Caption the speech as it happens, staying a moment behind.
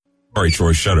All right,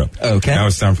 Troy, shut up. Okay. Now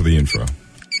it's time for the intro.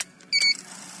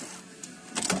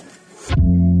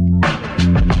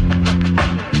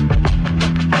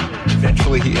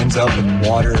 Eventually he ends up in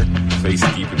water. Face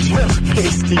deep in water.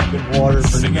 Face deep in water for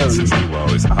Singing no to reason. me while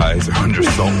his eyes are under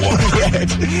salt water. Yeah,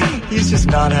 he's just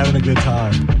not having a good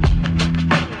time.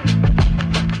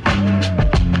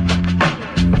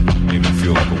 Made me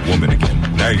feel like a woman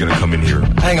again. Now you're going to come in here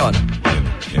Hang on.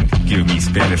 and give me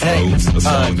Spanish Hey, Rose, a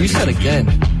song that you said makes me again.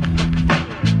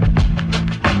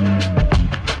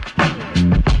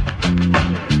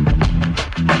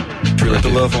 feel like the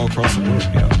love all across the world.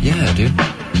 Yeah, dude.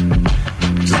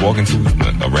 Just walk into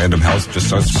a random house, just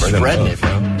start spreading love it,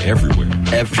 bro. everywhere.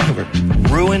 Everywhere.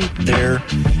 Ruin their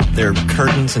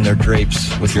curtains and their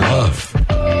drapes with your love.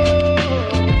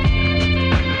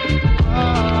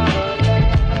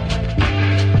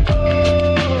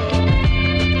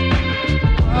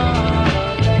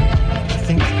 I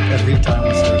think every time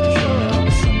we start the show now,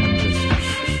 someone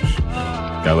just...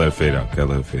 Gotta let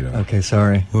it fade out. Okay,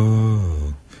 sorry.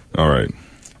 Whoa. All right.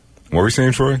 What were we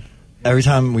saying, Troy? Every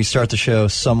time we start the show,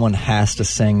 someone has to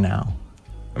sing now.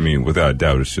 I mean, without a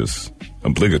doubt, it's just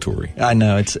obligatory. I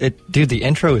know. Dude, the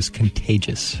intro is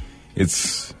contagious.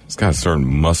 It's got a certain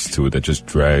must to it that just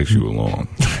drags you along.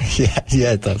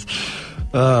 yeah, it does.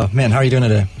 Man, how are you doing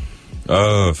today?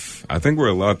 I think we're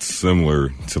a lot similar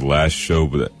to the last show,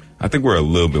 but I think we're a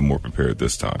little bit more prepared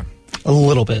this time. A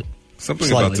little bit. Something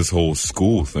Slightly. about this whole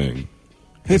school thing.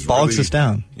 It bogs us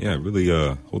down. Yeah, it really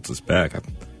holds us back. I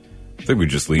think we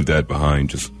just leave that behind,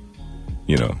 just,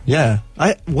 Yeah.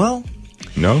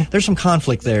 No? There's some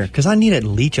conflict there, because I need at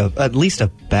least a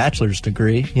bachelor's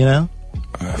degree, you know?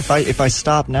 If I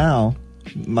stop now,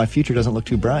 my future doesn't look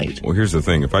too bright. Well, here's the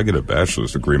thing. If I get a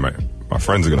bachelor's degree, my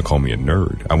friends are going to call me a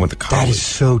nerd. I went to college. That is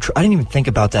so true. I didn't even think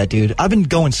about that, dude. I've been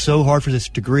going so hard for this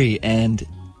degree, and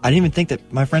I didn't even think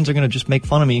that my friends are going to just make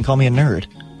fun of me and call me a nerd.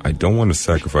 I don't want to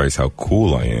sacrifice how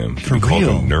cool I am to For be called a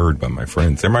real. nerd by my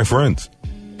friends. They're my friends.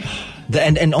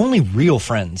 And only real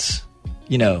friends,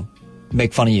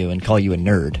 make fun of you and call you a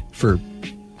nerd for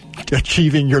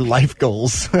achieving your life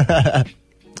goals.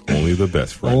 Only the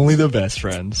best friends. Only the best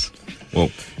friends.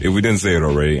 Well, if we didn't say it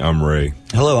already, I'm Ray.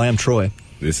 Hello, I am Troy.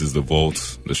 This is The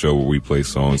Vault, the show where we play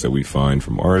songs that we find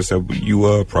from artists that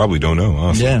you probably don't know,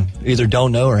 honestly. Yeah, either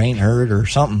don't know or ain't heard or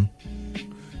something.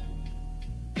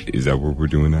 Is that what we're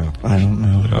doing now? I don't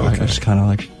know. Oh, okay. I just kind of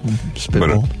like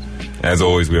spitball. As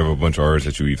always, we have a bunch of artists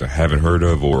that you either haven't heard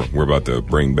of or we're about to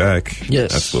bring back.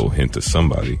 Yes. That's a little hint to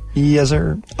somebody. Yes,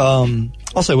 sir.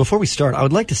 Also, before we start, I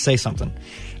would like to say something.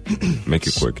 Make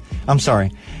it quick. I'm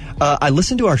sorry. I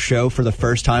listened to our show for the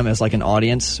first time as like an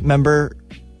audience member.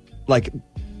 Like,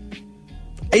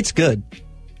 it's good.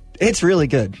 It's really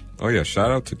good. Oh, yeah.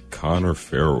 Shout out to Connor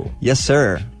Farrell. Yes,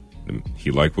 sir. He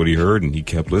liked what he heard and he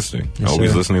kept listening. Yes, I hope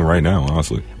he's sir. listening right now,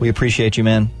 honestly. We appreciate you,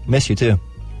 man. Miss you, too.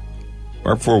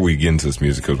 Right before we get into this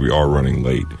music, because we are running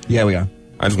late, Yeah, we are.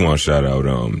 I just want to shout out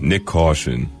Nick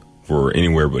Caution for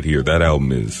Anywhere But Here. That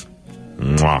album is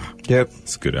mwah. Yep.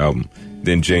 It's a good album.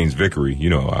 Then James Vickery.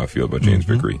 You know how I feel about James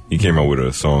Vickery. He came out with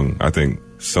a song, I think,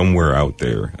 Somewhere Out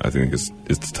There. I think it's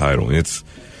the title. And it's,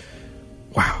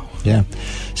 wow. Yeah.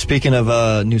 Speaking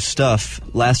of new stuff,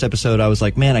 last episode I was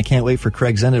like, man, I can't wait for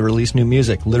Craig Zen to release new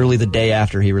music. Literally the day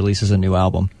after he releases a new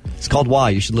album. It's called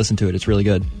Why. You should listen to it. It's really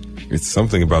good. It's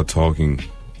something about talking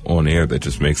on air that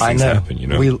just makes things happen, you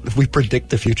know? We predict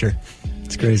the future.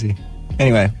 It's crazy.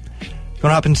 Anyway, you want to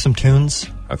hop into some tunes?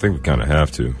 I think we kind of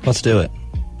have to. Let's do it.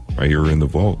 Right here in the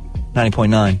vault.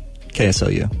 90.9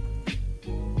 KSLU.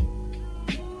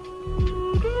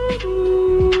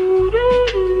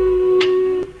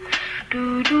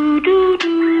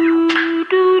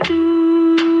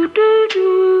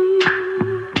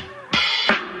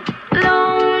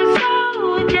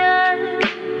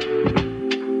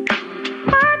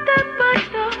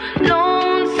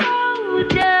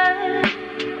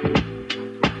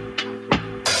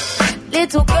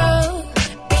 Little girl,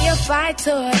 be a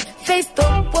fighter, face the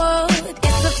world,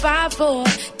 it's survival.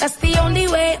 That's the only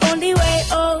way,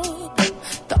 oh.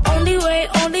 The only way,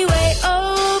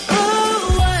 oh.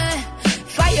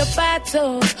 Fight your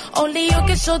battles, only you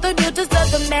can show them you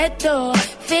deserve the medal.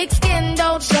 Thick skin,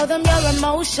 don't show them your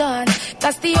emotions.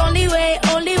 That's the only way,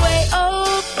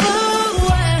 oh.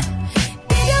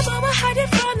 Did your mama hide it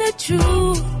from the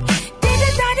truth? Did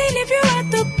your daddy leave you at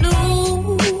the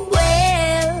blue?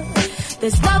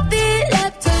 There's nothing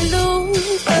left to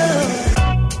lose.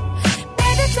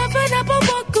 Better toughen up and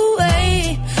walk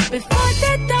away before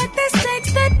the darkness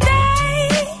takes the day.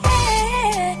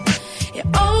 It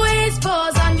always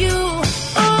falls on you.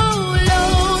 Oh,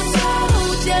 lone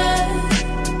soldier.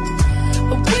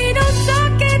 We don't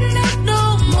talk enough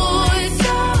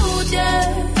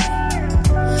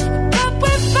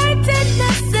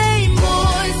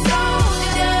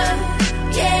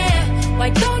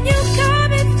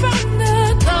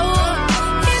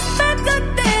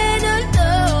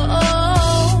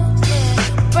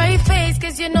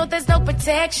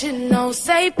protection, no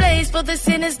safe place for the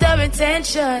sinister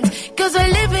intentions. Cause we're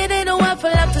living in a world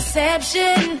full of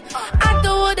deception. I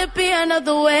don't wanna be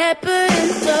another weapon.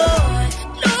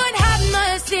 Lord have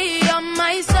mercy on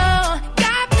my soul.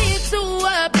 Got me to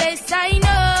a place I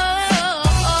know.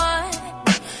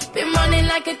 Been running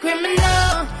like a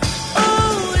criminal.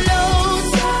 Oh, Lord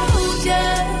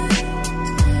soldier.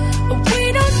 We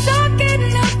don't talk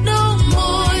enough no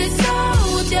more,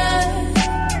 soldier.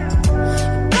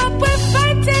 But we're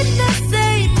fighting the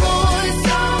same war,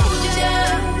 soldier.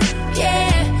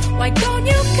 Yeah, why don't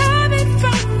you come in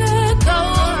from the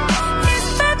cold? It's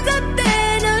better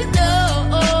than alone.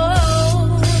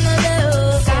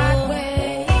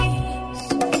 Sideways,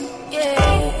 yeah.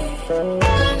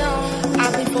 No,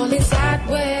 I'll be falling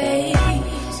sideways.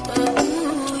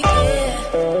 Ooh, yeah.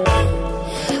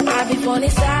 I'll be falling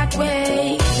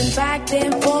sideways and back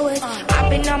and forward. I've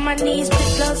been on my knees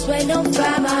with close with no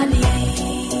family.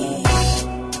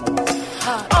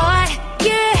 Oh,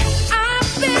 yeah, I've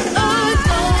been alone,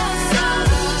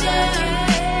 soldier.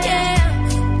 Yeah,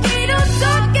 we don't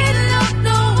talk and love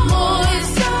no more,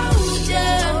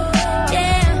 soldier.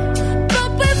 Yeah, but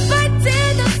we're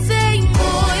fighting the same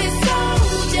war,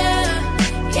 soldier.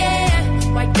 Yeah,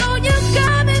 why don't you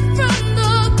come in from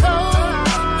the cold?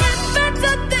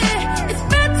 It's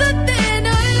better than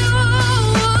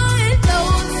alone,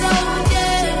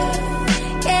 soldier.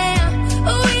 Yeah,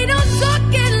 we don't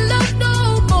talk and love no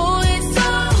more,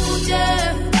 soldier.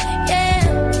 Yeah,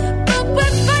 but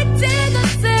we're fighting the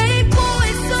same war,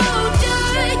 soldier.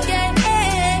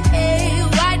 Yeah,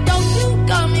 why don't you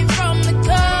come in from the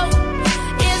cold?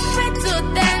 It's better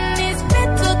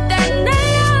than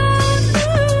alone,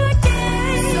 soldier.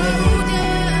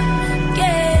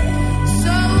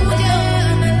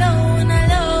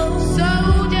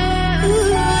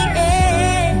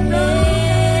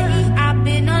 I've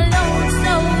been alone,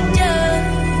 soldier.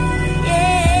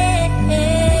 Yeah,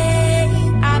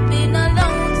 I've been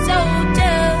alone,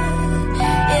 soldier.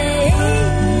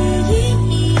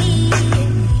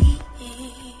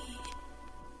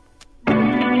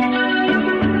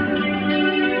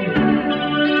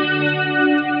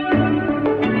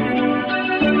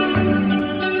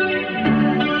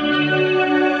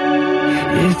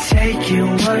 You're taking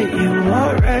what you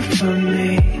want right from me.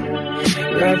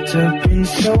 Wrapped up in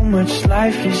so much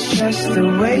life, it's just the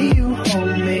way you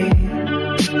hold me.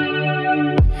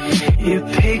 You're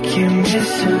picking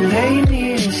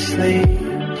miscellaneously.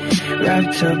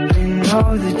 Wrapped up in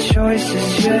all the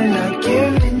choices you're not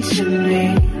giving to me.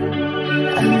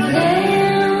 I'm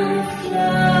laying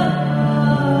floor,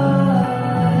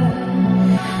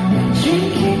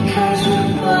 drinking cause we're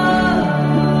bored.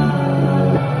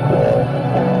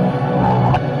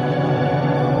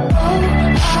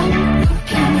 I'm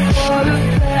looking for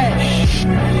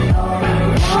affection in all the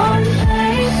wrong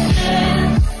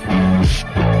places.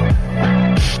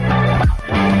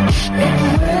 And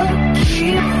we'll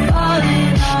keep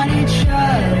falling on each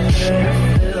other to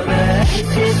fill the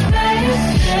empty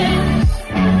spaces.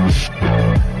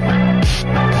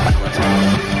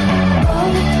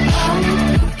 Oh, I'm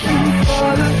looking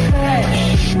for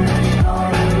affection in all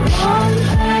the wrong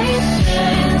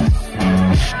places.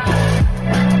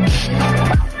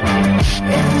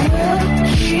 And we'll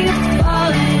keep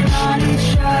falling on each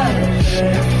other to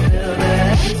fill the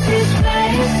empty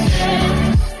spaces.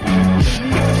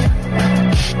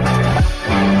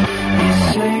 You're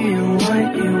saying what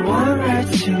you want right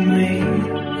to me.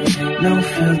 No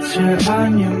filter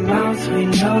on your mouth, we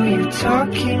know you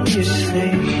talk in your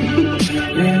sleep.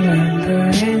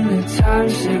 Remembering the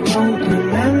times that won't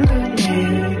remember me.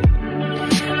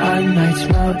 Our nights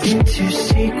melt into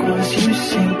sequels, you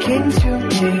sink into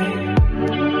me.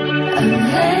 I'm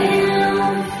laying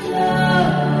on the floor,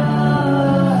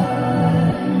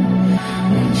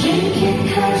 drinking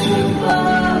cause we're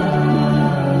bored.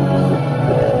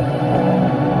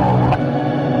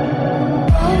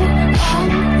 Oh,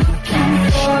 I'm looking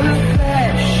for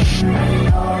affection in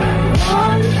all the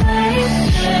wrong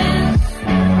places.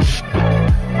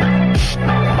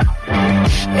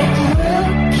 And we'll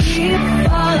keep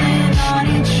falling on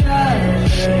each other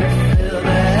to fill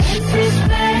the empty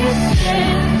spaces.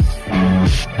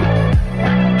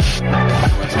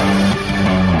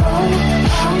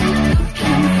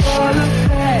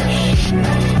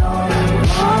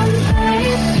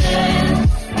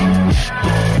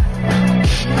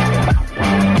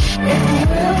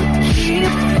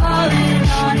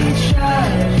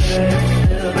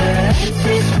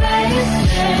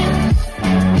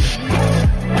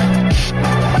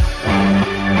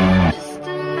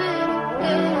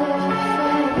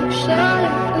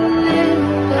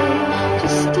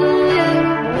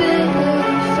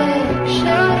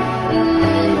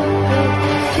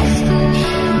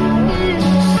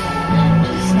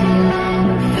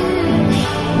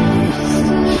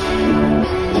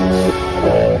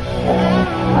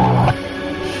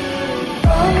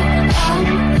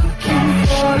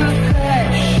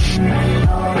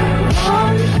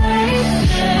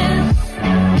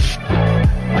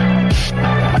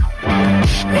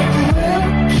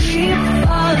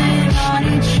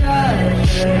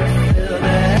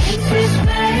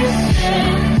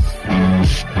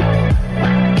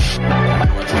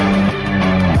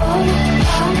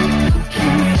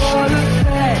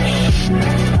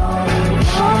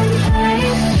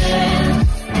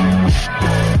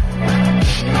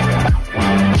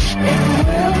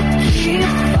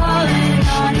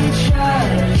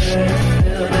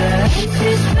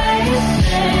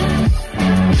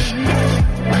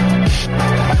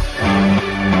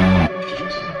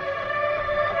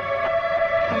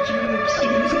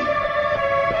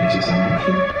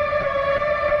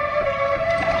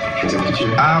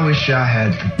 I wish I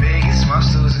had the biggest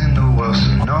muscles in the world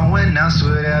so no one else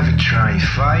would ever try and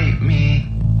fight me.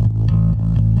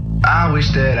 I wish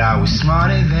that I was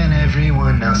smarter than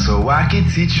everyone else so I could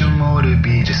teach them all to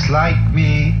be just like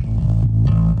me.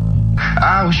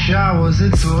 I wish I was the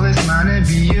tallest man to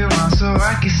be around so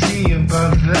I could see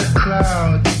above the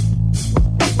clouds.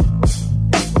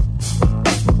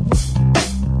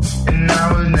 And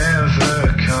I would never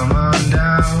come on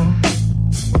down.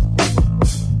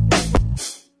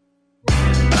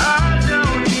 I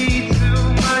don't need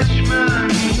too much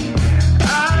money.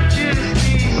 I just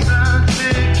need some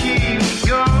to keep me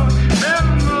going. The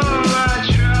more I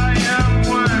try, I'm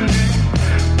wondering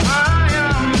why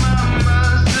are my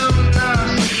muscles not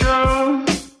so strong?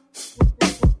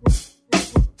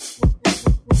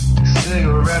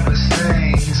 Cigarette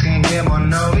stains can't get more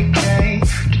Novocaine.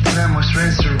 Just 10 more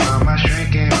strings around my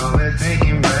shrinking,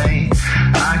 overthinking brain.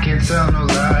 I can't tell no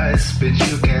lies, but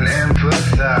you can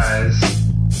empathize.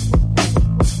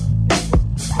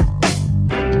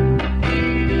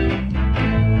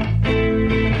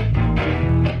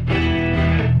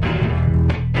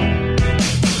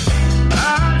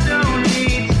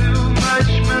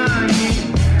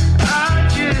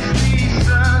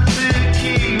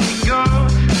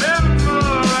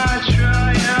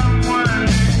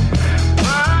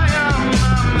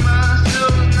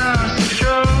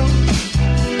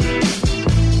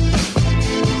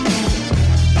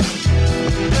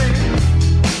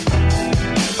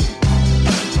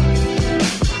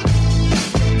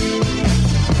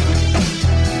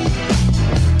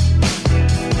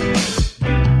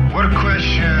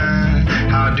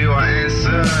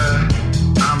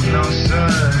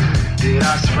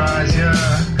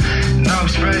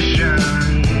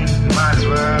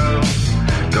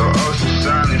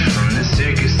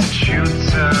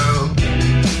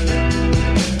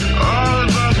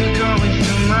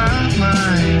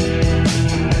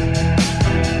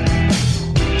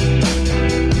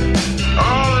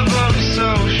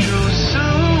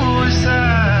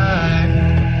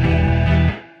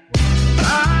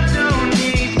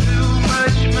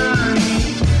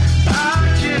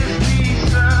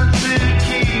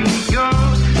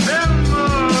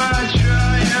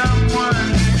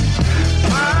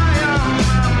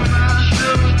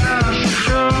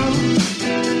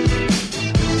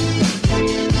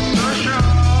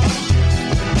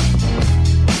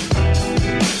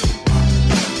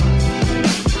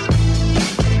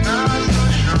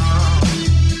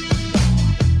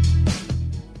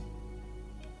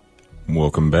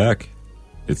 Welcome back.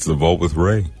 It's The Vault with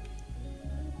Ray.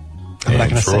 I'm not going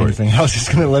to say anything. I was just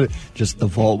going to let it. Just The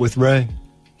Vault with Ray.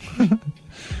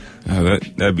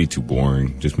 That'd be too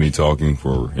boring. Just me talking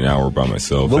for an hour by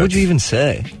myself. What would you even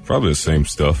say? Probably the same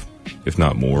stuff, if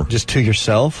not more. Just to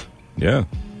yourself? Yeah.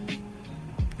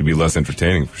 It'd be less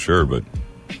entertaining for sure, but...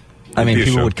 I mean,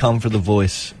 people would come for the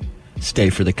voice, stay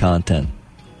for the content.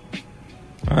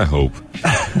 I hope.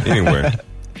 Anyway,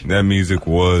 that music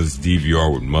was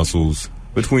DVR with Muscles,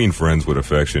 Between Friends with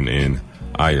Affection, and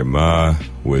IYAMAH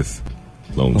with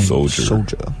Lone Soldier.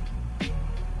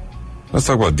 Let's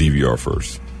talk about DVR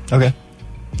first. Okay.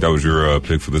 That was your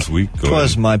pick for this week? It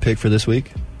was my pick for this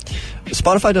week.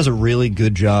 Spotify does a really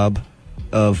good job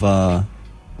of... I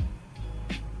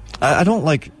don't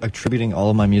like attributing all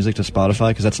of my music to Spotify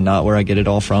because that's not where I get it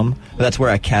all from. But that's where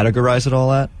I categorize it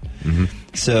all at. Mm-hmm.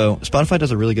 So Spotify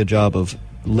does a really good job of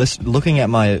looking at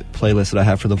my playlist that I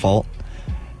have for the Vault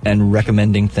and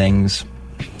recommending things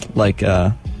like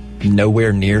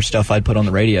nowhere near stuff I'd put on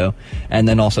the radio, and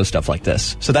then also stuff like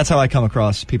this. So that's how I come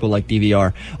across people like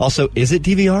DVR. Also, is it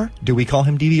DVR? Do we call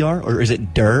him DVR, or is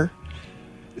it Durr?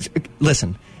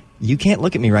 Listen, you can't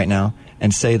look at me right now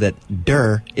and say that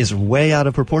Durr is way out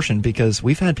of proportion because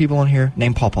we've had people on here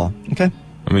named Pawpaw, okay?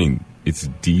 I mean, it's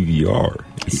DVR.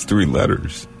 It's 3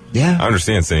 letters. Yeah. I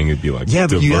understand saying it'd be like yeah,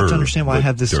 but you have to Diverr, understand why I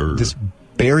have this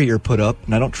barrier put up,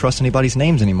 and I don't trust anybody's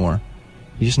names anymore.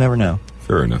 You just never know.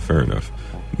 Fair enough, fair enough.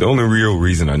 The only real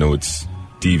reason I know it's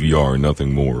DVR and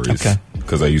nothing more is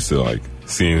because I used to like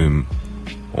see him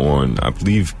on, I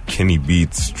believe, Kenny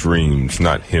Beats streams,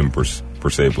 not him per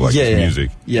se, but like his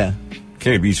music. Yeah.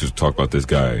 Kenny Beats used to talk about this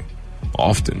guy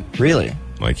often. Really?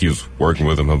 Like he was working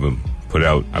with him, helping him put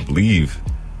out, I believe,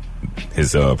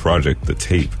 his project, The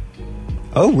Tape.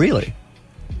 Oh, really?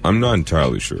 I'm not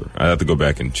entirely sure. I have to go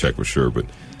back and check for sure, but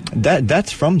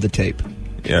that's from The Tape.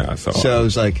 Yeah, I saw. So I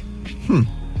was like,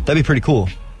 that'd be pretty cool.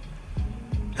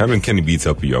 Having Kenny Beats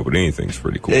help you out with anything is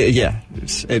pretty cool. Yeah,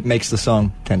 it makes the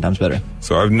song 10 times better.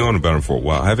 So I've known about him for a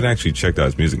while. I haven't actually checked out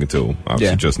his music until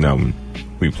obviously just now when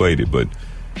we played it, but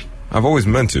I've always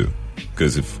meant to.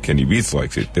 Because if Kenny Beats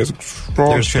likes it, there's a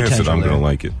strong chance that I'm going to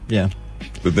like it. Yeah.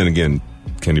 But then again,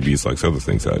 Kenny Beats likes other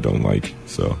things that I don't like.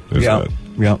 So there's that.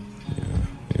 Yeah.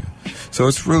 Yeah. So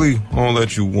it's really all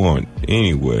that you want.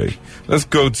 Anyway, let's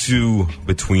go to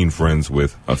Between Friends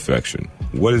with Affection.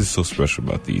 What is so special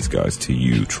about these guys to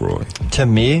you, Troy? To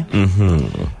me?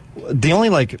 Mm-hmm. The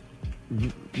only,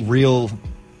 real...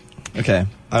 Okay,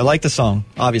 I like the song.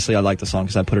 Obviously, I like the song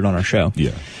because I put it on our show.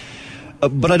 Yeah.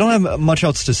 But I don't have much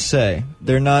else to say.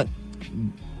 They're not...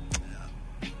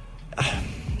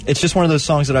 It's just one of those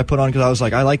songs that I put on because I was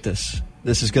like, I like this.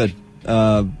 This is good.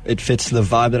 It fits the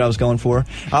vibe that I was going for.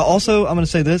 I'm going to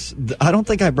say this. I don't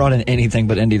think I brought in anything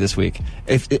but indie this week.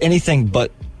 If anything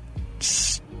but...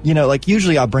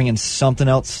 usually I bring in something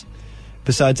else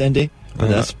besides indie. But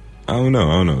that's... I don't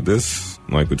know. This,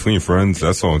 Between Friends,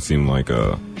 that song seemed like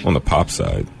on the pop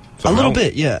side. So a little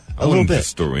bit, yeah. A little bit.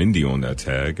 Just throw indie on that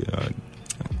tag.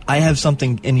 I have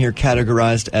something in here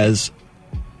categorized as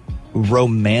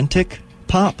romantic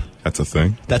pop. That's a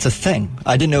thing? That's a thing.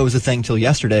 I didn't know it was a thing till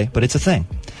yesterday, but it's a thing.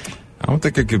 I don't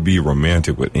think it could be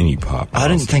romantic with any pop. I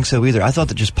didn't think so either. I thought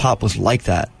that just pop was like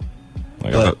that.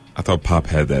 I thought pop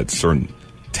had that certain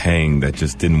tang that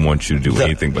just didn't want you to do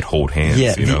anything but hold hands.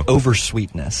 Yeah, the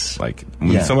oversweetness.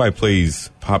 When somebody plays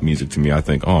pop music to me, I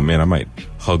think, oh man, I might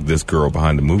hug this girl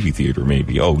behind the movie theater.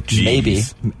 Maybe. Oh,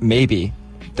 geez. Maybe.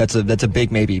 That's a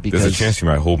big maybe because there's a chance you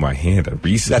might hold my hand at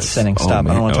recess. That's sinning. Stop.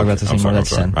 I don't want to talk about this anymore. That's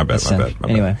sin. My bad.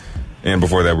 Anyway. And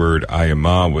before that word,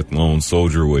 IYAMAH with Lone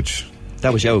Soldier, which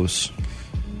that was yours.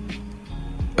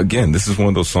 Again, this is one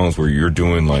of those songs where you're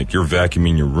doing you're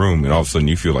vacuuming your room and all of a sudden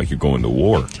you feel like you're going to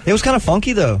war. It was kind of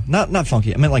funky though. Not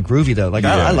funky. I meant groovy though.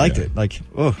 I liked it.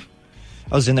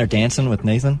 I was in there dancing with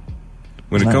Nathan.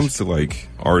 When it comes to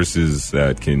artists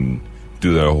that can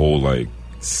do that whole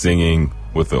singing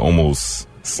with the almost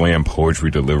slam poetry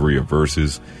delivery of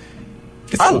verses,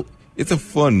 it's a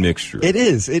fun mixture. It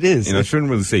is. And I shouldn't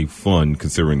really say fun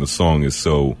considering the song is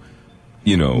so,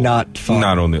 not fun.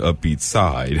 Not on the upbeat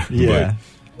side. Yeah.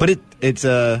 But it's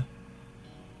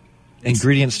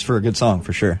ingredients for a good song,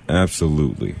 for sure.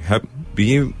 Absolutely. Have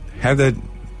that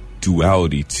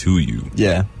duality to you.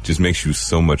 Yeah. Just makes you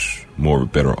so much more of a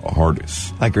better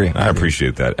artist. I agree. I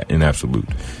appreciate that in absolute.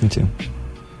 Me too.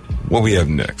 What we have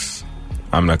next,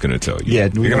 I'm not going to tell you. Yeah,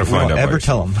 you're going to find out. Ever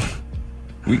tell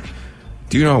them?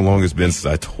 Do you know how long it's been since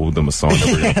I told them a song that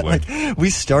we're going to play? We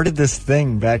started this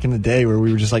thing back in the day where we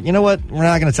were just like, you know what? We're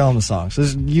not going to tell them the songs.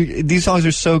 These songs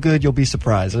are so good, you'll be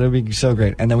surprised. It'll be so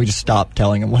great. And then we just stopped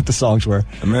telling them what the songs were.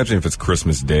 Imagine if it's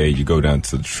Christmas Day, you go down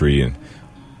to the tree, and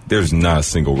there's not a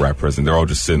single rap present. They're all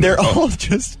just sitting there. They're all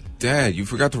just... Dad, you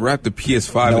forgot to wrap the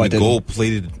PS5 in the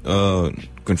gold-plated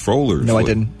controllers. No, I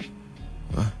didn't.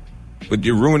 But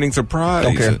you're ruining surprise.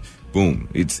 Okay. Boom.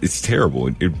 It's terrible.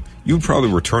 You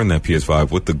probably return that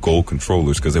PS5 with the gold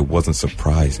controllers because it wasn't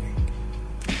surprising.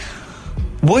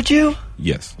 Would you?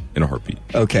 Yes, in a heartbeat.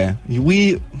 Okay.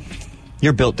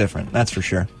 You're built different, that's for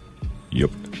sure.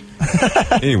 Yep.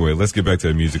 Anyway, let's get back to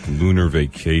the music. Lunar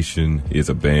Vacation is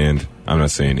a band. I'm not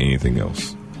saying anything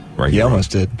else. Right You here almost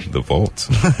did. The Vault.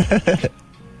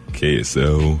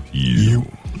 KSL, you.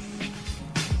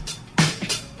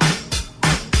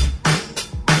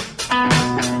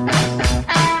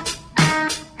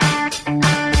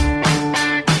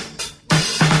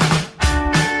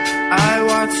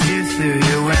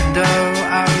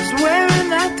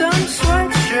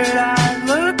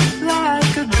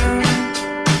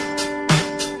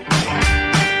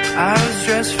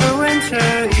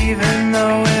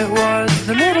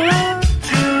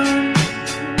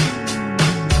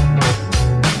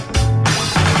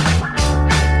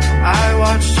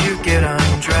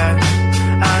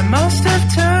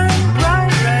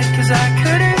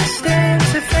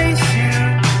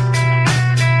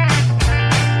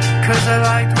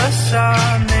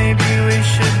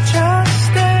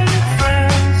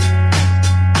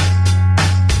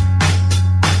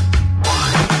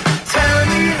 Tell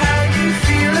me how you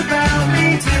feel about me.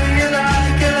 Do you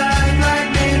like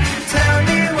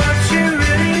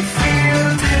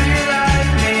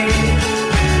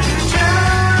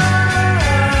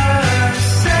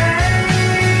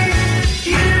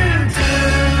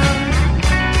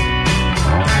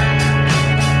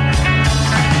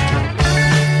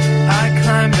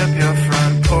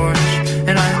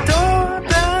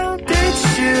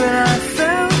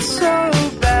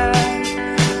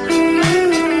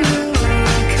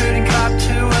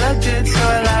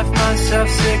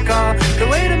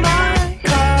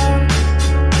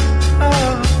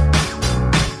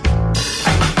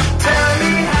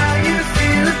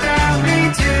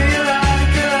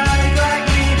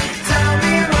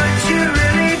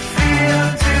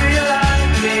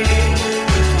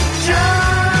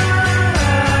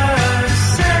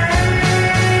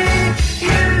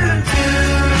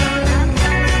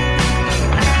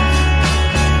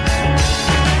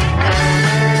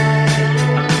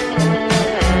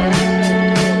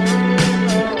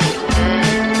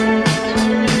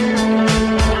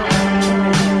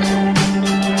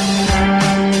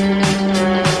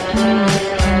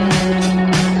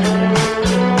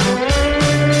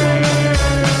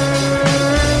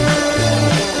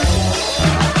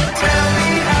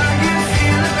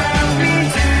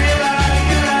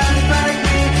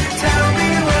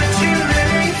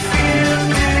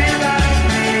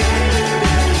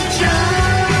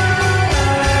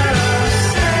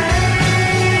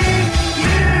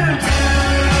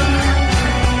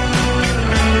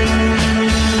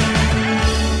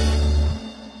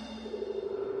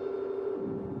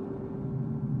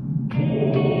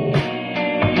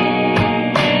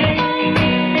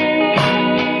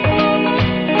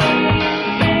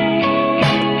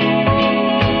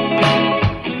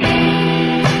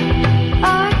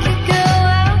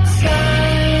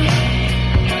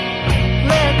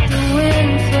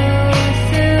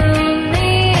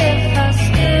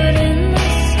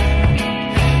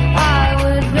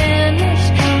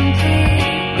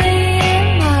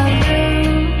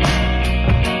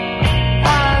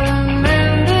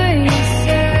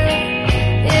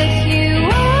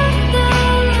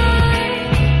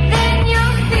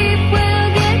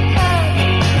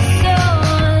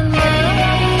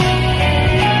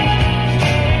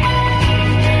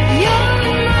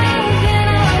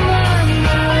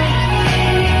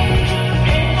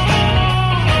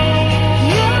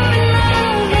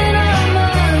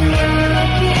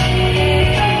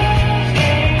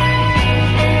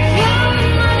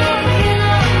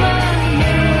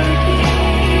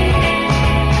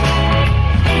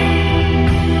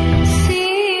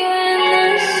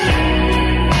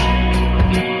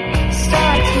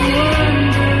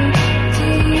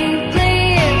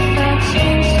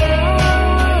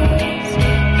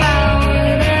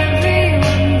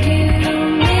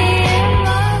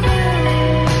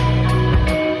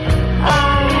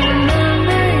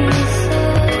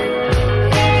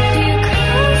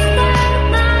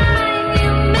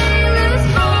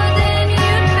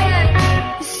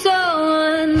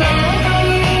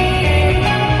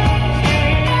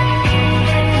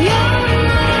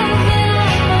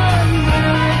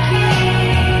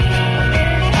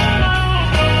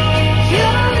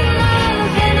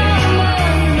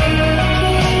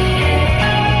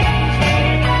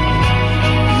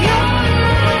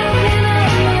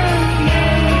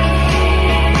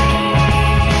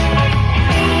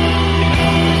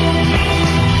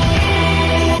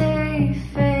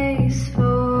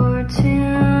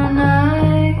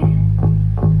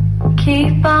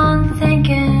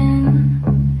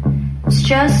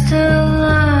just a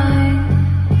line.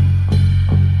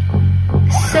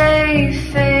 Save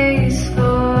face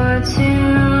for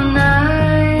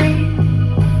tonight.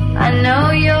 I know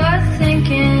you're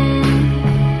thinking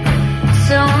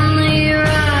it's only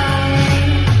right.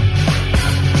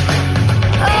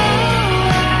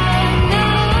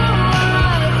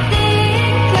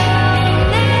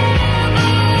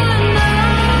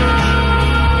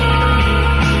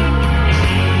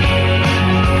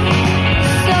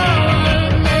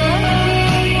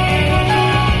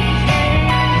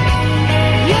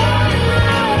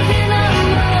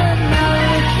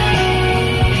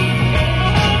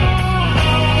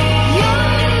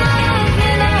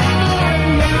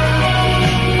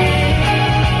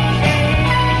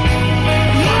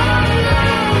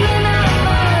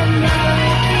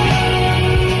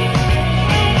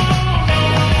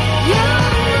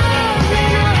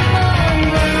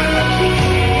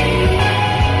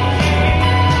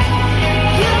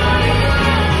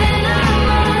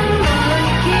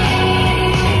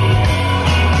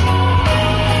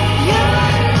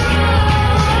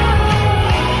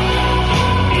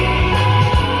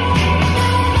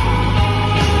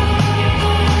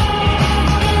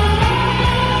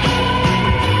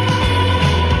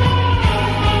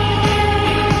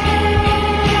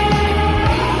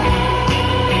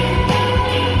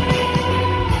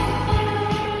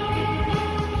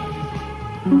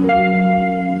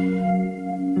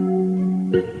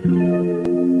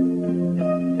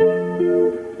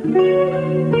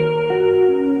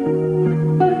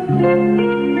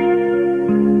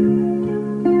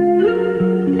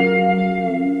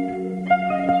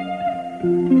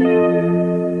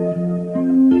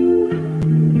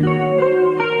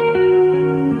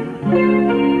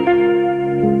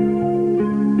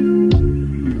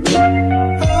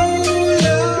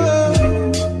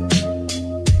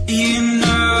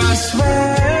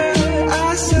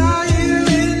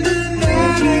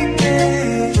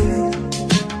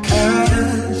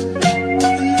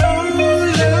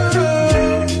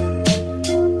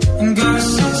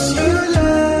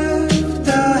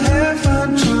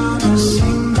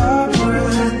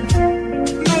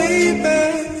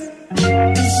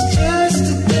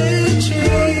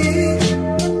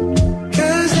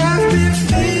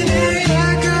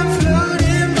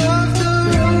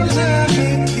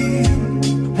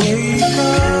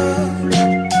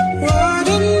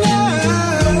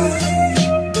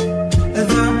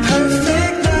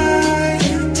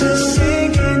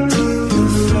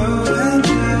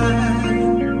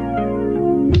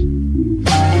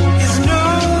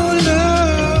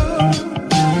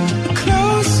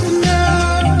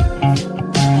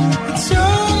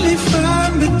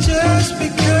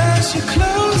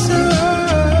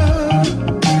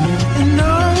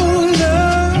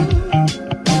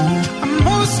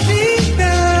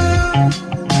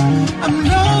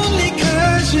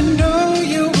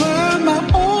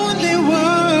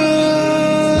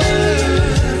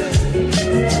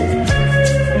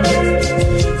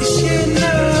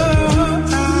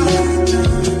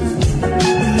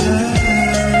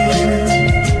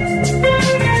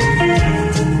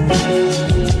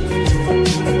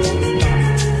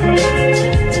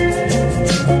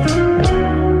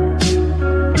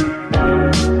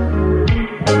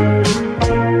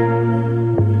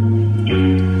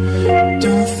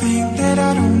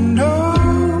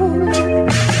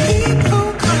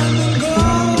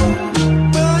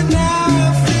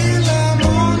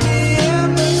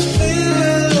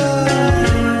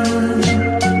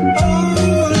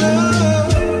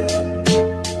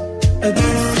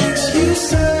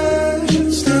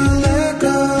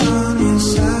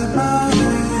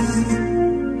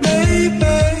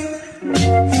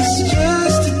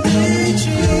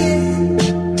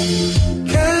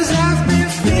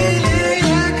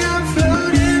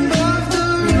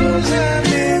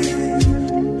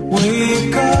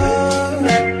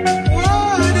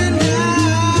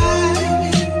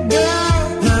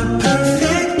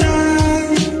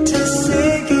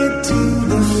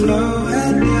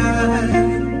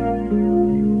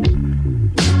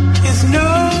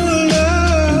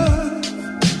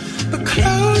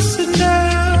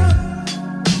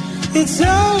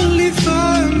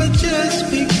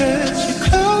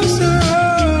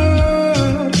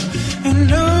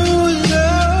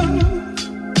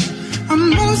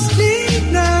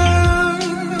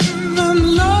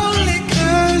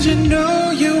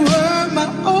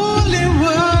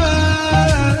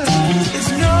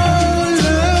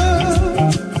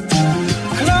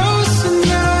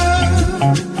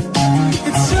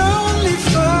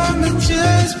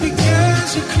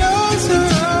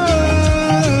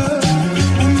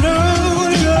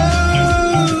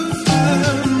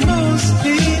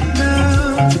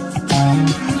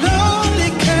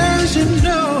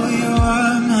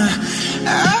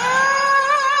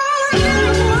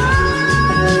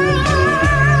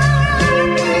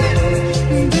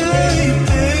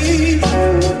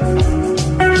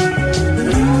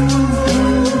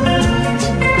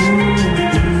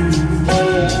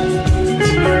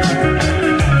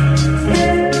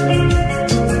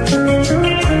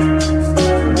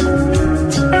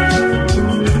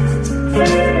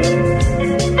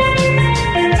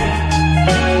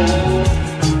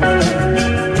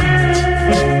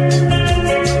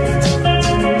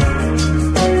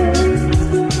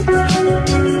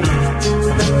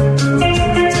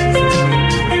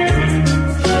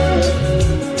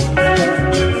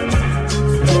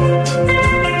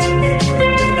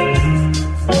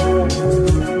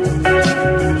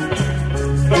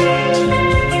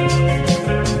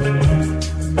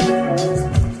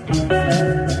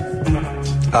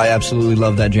 absolutely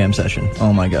love that jam session.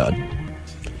 Oh my god.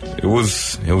 It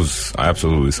was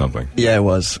absolutely something. Yeah, it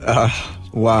was.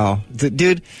 Wow.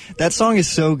 Dude, that song is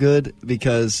so good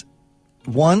because,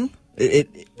 one,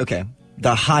 okay,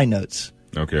 the high notes.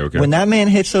 Okay. When that man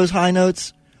hits those high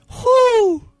notes,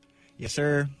 whoo! Yes,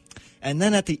 sir. And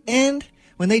then at the end,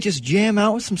 when they just jam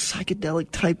out with some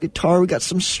psychedelic type guitar, we got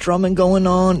some strumming going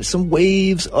on, some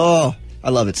waves. Oh, I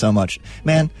love it so much.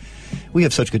 Man, we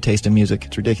have such good taste in music.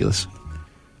 It's ridiculous.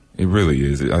 It really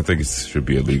is. I think it should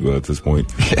be illegal at this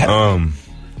point. Yeah.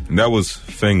 That was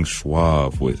Feng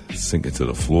Suave with Sink It to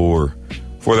the Floor.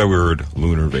 Before that, we heard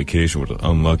Lunar Vacation with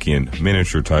Unlucky and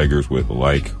Miniature Tigers with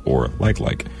Like or Like.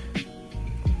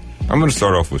 I'm going to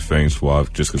start off with Feng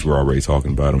Suave just because we're already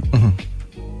talking about him.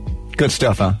 Mm-hmm. Good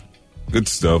stuff, huh? Good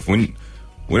stuff.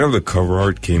 Whenever the cover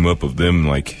art came up of them,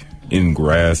 like, in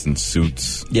grass and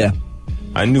suits, yeah,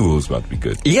 I knew it was about to be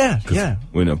good. Yeah.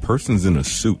 When a person's in a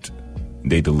suit,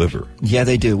 they deliver. Yeah,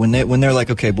 they do. When they're like,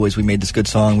 okay, boys, we made this good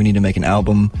song. We need to make an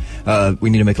album. We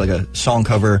need to make like a song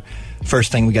cover.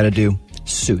 First thing we got to do,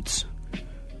 suits.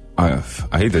 I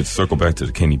hate to circle back to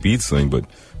the Kenny Beats thing, but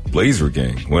Blazer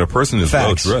Gang. When a person is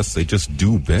well dressed, they just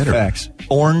do better. Facts.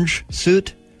 Orange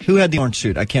suit. Who had the orange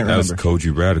suit? I can't remember. That was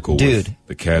Koji Radical. Dude. With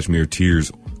the Cashmere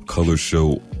Tears color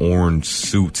show orange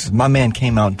suits. My man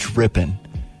came out dripping.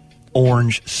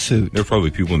 Orange suit. There are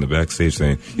probably people in the backstage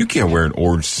saying, "You can't wear an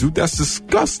orange suit. That's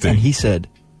disgusting." And he said,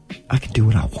 "I can do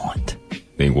what I want."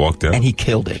 Then he walked out. And he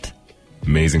killed it.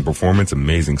 Amazing performance,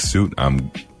 amazing suit.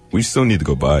 We still need to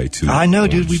go buy 2. I know,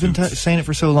 dude. We've been saying it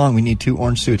for so long. We need 2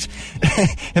 orange suits.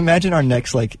 Imagine our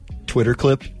next Twitter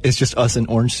clip is just us in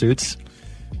orange suits.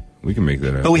 We can make that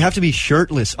happen. But we have to be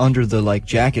shirtless under the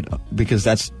jacket because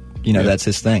that's that's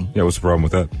his thing. Yeah, what's the problem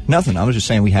with that? Nothing. I was just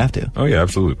saying we have to. Oh yeah,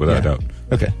 absolutely, without a doubt.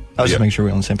 Okay, I was just making sure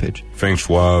we're on the same page. Feng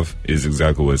Suave is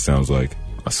exactly what it sounds like.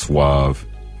 A suave,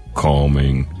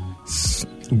 calming,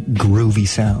 groovy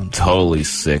sound. Totally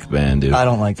sick band, dude. I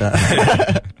don't like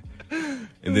that.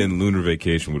 And then Lunar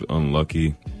Vacation with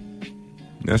Unlucky.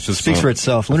 That's just speaks for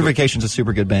itself. Lunar Vacation's a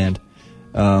super good band.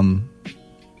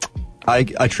 I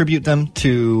attribute them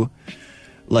to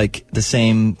the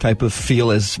same type of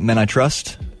feel as Men I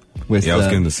Trust. With I was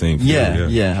getting the same feel.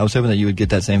 Yeah. I was hoping that you would get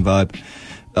that same vibe.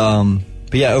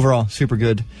 But yeah, overall, super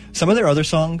good. Some of their other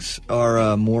songs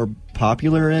are more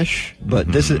popular-ish,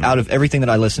 but this is out of everything that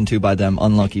I listened to by them,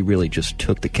 Unlucky really just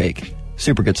took the cake.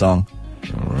 Super good song.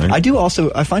 All right.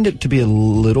 I find it to be a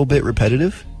little bit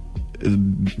repetitive.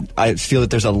 I feel that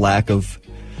there's a lack of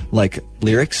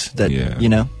lyrics that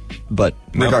but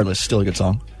regardless, still a good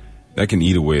song. That can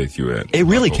eat away at you it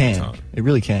really can. It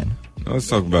really can. Now let's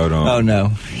talk about oh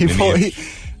no.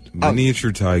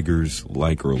 Miniature Tigers,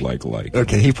 Like or Like.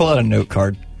 Okay, he pulled out a note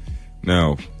card.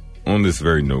 Now, on this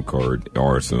very note card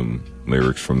are some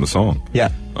lyrics from the song. Yeah.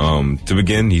 To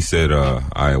begin, he said,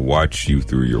 I watch you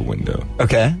through your window.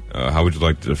 Okay. How would you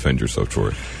like to defend yourself,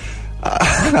 Troy?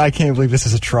 I can't believe this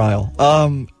is a trial.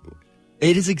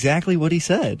 It is exactly what he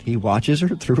said. He watches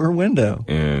her through her window.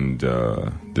 And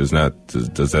does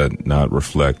that not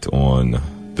reflect on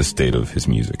the state of his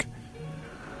music?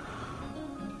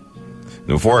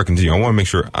 Now, before I continue, I want to make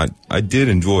sure I did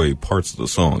enjoy parts of the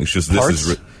song. It's just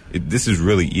this is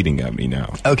really eating at me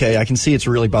now. Okay, I can see it's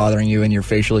really bothering you in your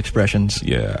facial expressions.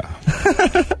 Yeah.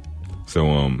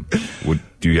 So,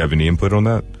 do you have any input on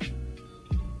that?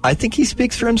 I think he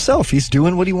speaks for himself. He's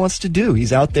doing what he wants to do.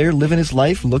 He's out there living his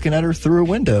life, looking at her through a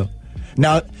window.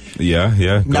 Now,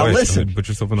 yeah. Now listen, put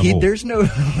yourself in a hole. There's no.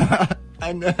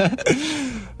 I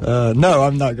know. No,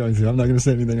 I'm not going to. I'm not going to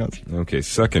say anything else. Okay.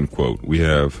 Second quote. We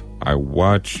have, I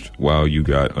watched while you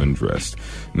got undressed.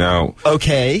 Now.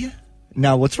 Okay.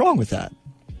 Now, what's wrong with that?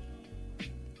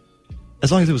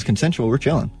 As long as it was consensual, we're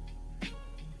chilling.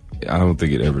 I don't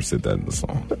think it ever said that in the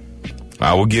song.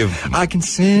 I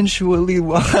consensually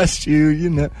watched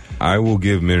you, I will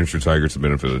give Miniature Tigers the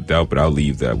benefit of the doubt, but I'll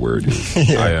leave that where it is.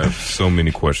 I have so many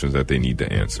questions that they need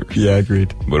to answer. Yeah,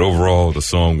 agreed. But overall, the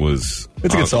song was...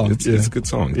 It's a good song. It's a good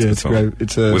song. It's great.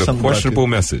 It's with a questionable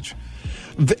message.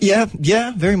 Yeah,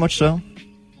 very much so.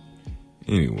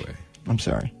 Anyway. I'm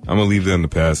sorry. I'm going to leave that in the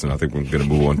past, and I think we're going to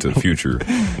move on to the future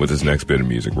with this next bit of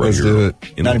music right Let's here. Do it.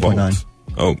 In 90.9.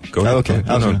 Oh, go ahead.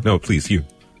 Oh, okay. No, please, you.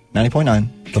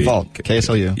 90.9, The Vault,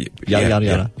 KSLU, yada, yada,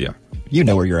 yada. Yeah. You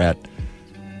know where you're at.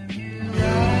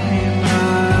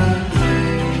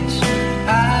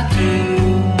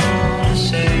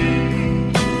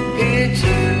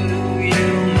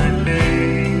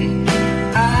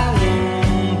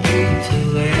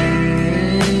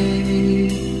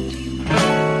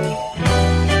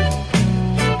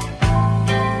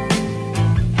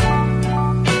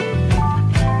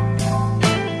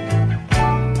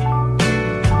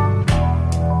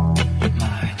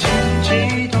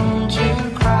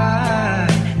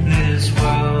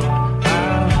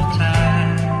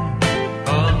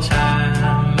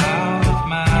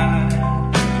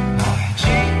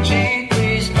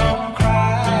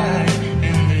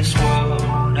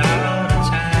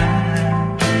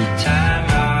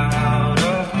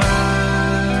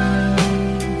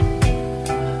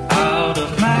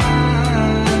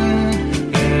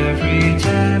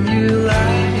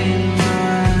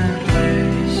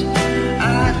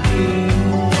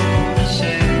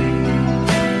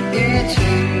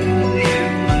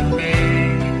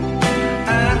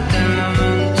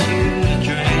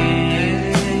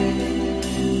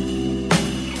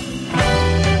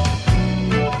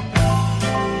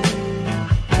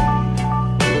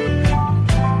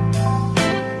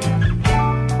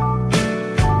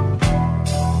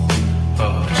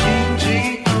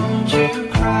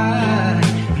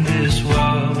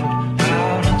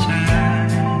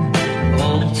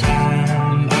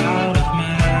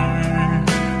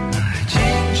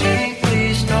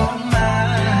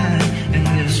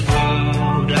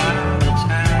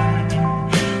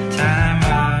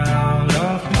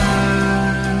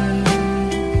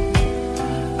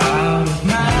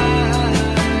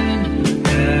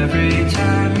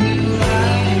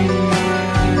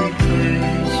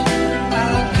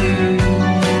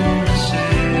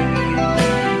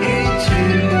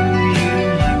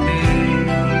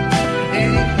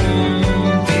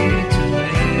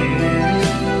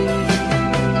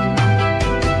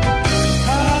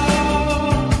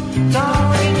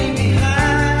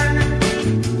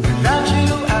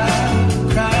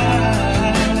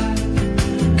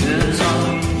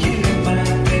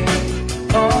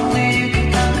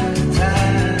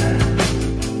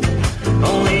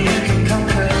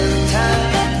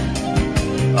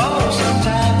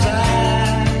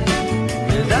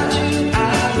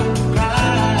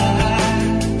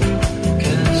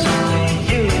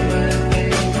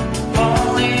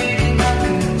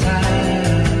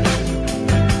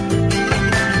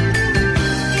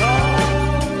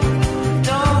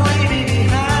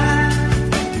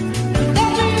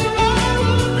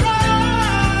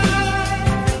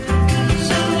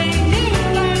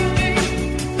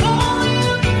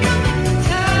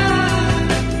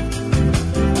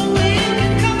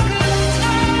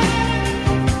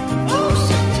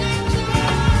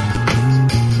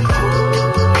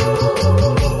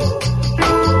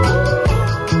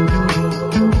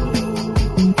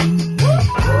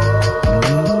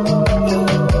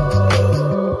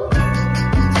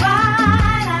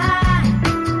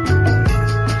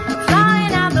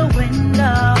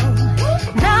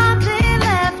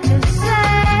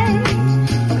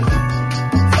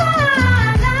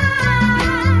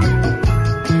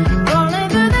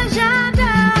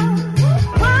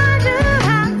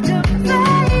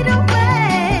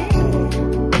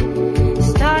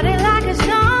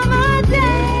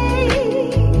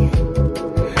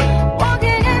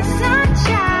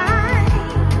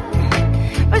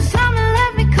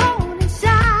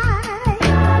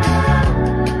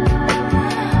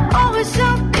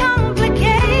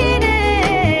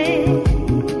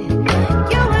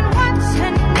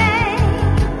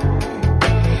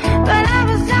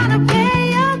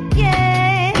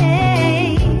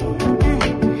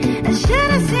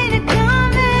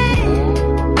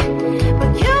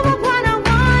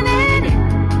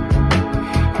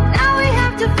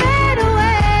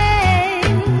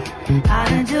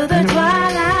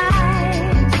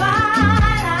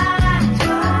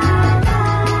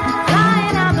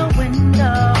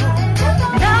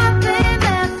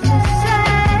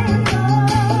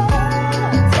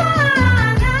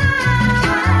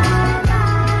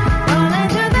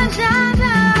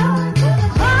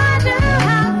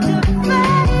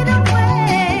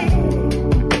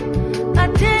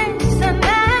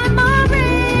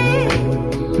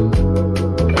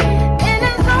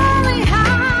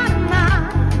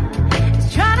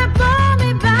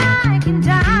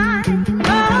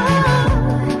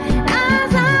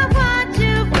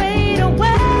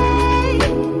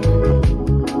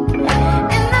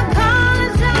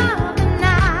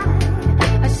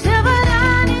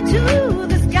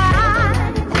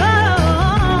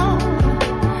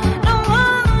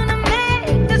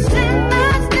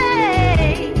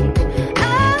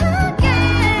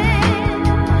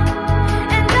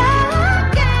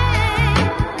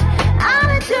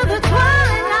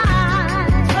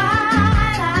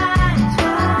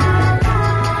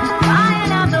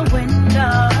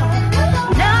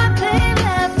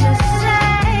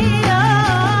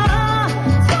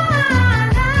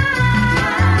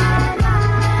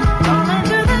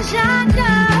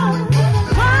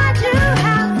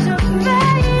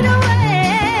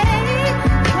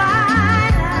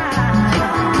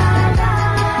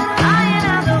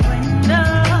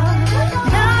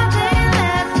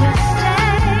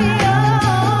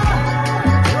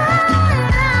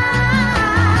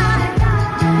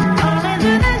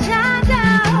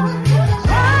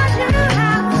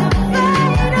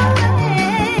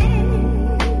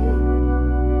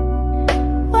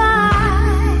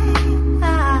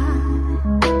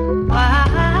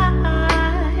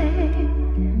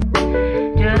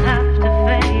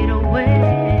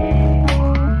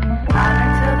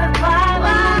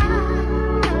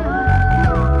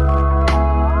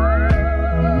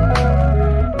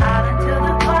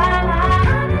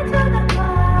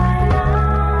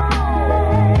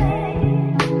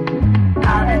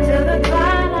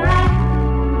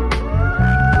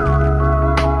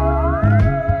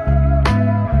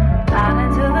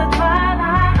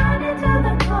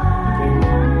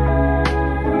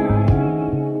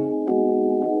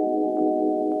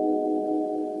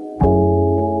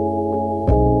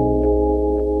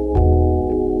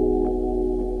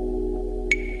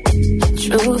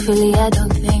 Truthfully, I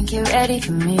don't think you're ready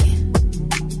for me.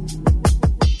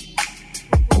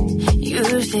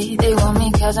 Usually they want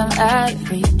me cause I'm out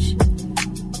of reach.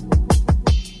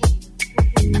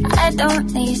 I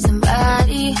don't need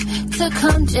somebody to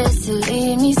come just to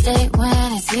leave me. Stay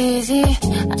when it's easy.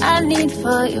 I need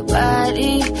for your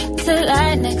body to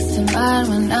lie next to mine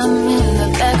when I'm in the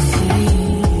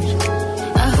backseat.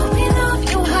 I hope you know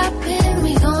if you hop in,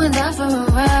 we going down for a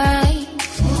ride.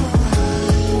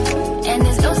 And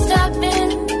there's no stopping,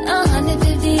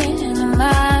 150 in a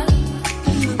mile.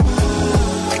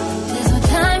 There's no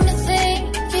time to think,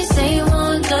 you say you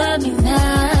won't love me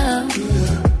now.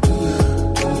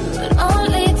 But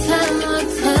only time will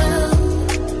tell.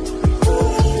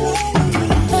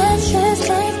 Let's just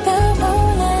take the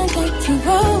roll and get to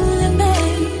rolling,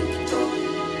 babe.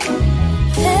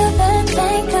 Fill the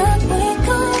tank up, we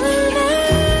going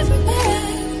everywhere.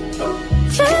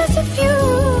 Just a few.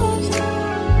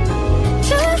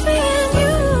 Just me and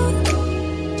you.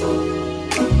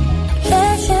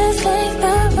 Let's just take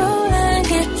the roll and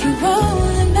get to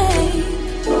rolling, babe.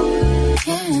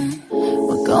 Yeah,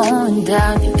 we're going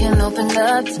down. You can open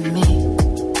up to me.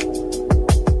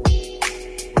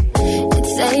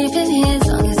 It's safe in here as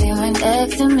long as you're right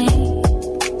next to me.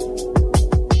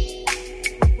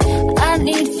 I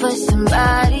need for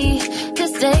somebody to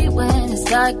stay when it's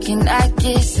dark and I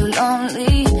get so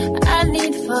lonely. I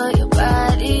need for your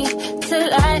body to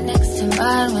lie next to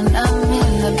mine when I'm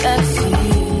in the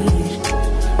backseat.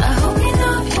 I hope you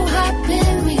know if you hop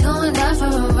in, we going down for a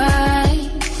ride.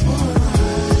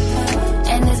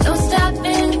 And there's no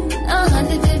stopping,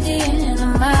 150 in a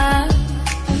mile.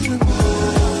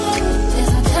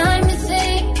 There's no time to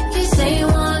think, you say you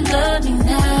won't love me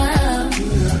now.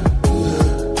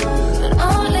 But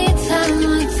only time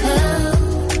will tell.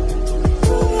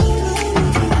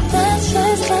 Let's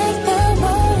just take the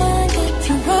roll and get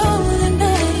to rolling,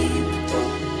 babe.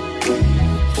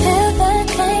 Fill the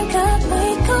tank up, we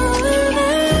going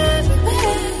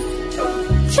everywhere.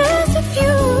 Just a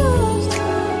few.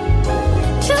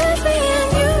 Just me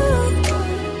and you.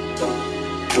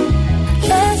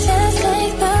 Let's just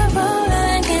take the roll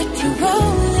and get to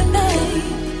rolling, babe.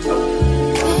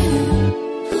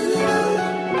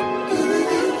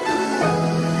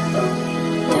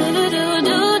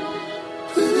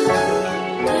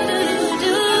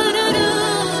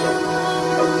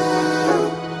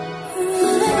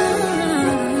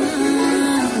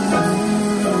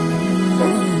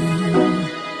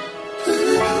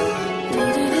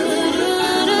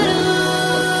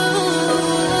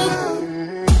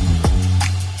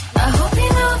 I hope you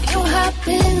know if you hop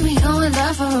in, we going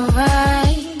down for a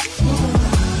ride.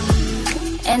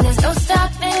 And there's no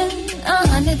stopping,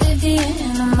 150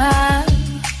 in a mile.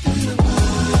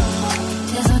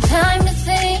 There's no time to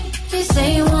think, you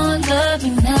say you won't love me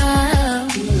now.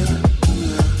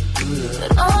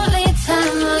 But only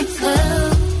time will tell.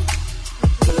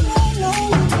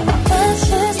 Let's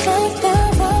just take the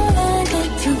roll and get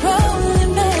to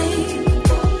rolling, babe.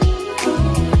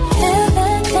 Fill the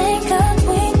tank up,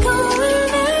 we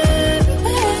going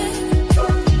everywhere.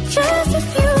 Just a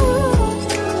few.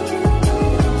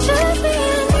 Just me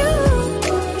and you.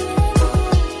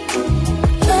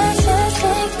 Let's just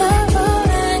take the roll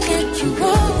and get to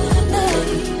rolling,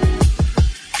 babe.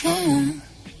 Yeah.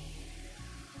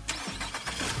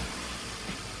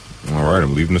 All right,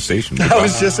 I'm leaving the station. I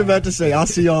was just about to say, I'll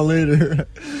see y'all later.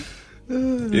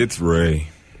 It's Ray.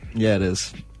 Yeah, it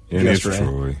is. And Just it's Ray.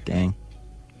 Troy. Dang.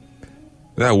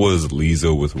 That was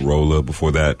Liza with Rolla.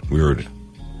 Before that, we heard,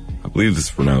 I believe this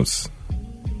is pronounced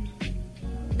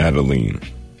Adeline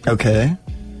Okay.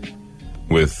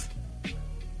 with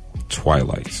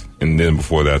Twilight. And then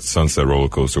before that, Sunset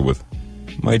Rollercoaster with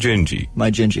My Jinji.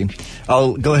 My Jinji.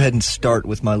 I'll go ahead and start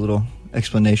with my little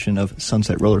explanation of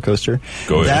Sunset Rollercoaster.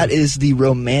 Go ahead. That is the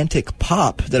romantic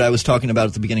pop that I was talking about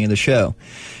at the beginning of the show.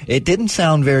 It didn't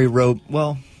sound very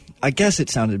well, I guess it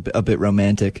sounded a bit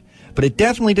romantic, but it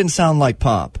definitely didn't sound like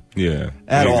pop. Yeah.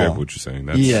 At all. Exactly what you're saying.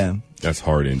 That's, Yeah. That's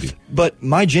hard indie. But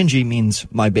my Jinji means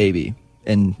my baby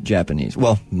in Japanese.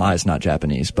 Well, my is not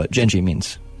Japanese, but Jinji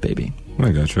means baby.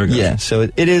 I got you. Yeah, so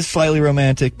it is slightly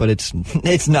romantic, but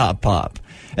it's not pop.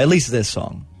 At least this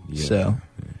song. Yeah. So,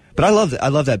 but I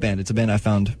love that band. It's a band I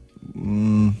found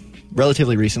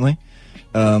relatively recently.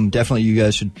 Definitely, you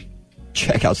guys should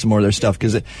check out some more of their stuff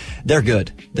because they're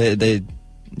good.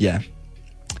 Yeah.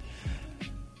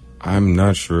 I'm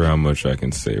not sure how much I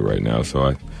can say right now,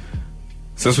 so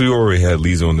since we already had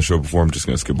Liza on the show before, I'm just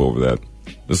going to skip over that.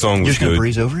 The song was You're just going good. to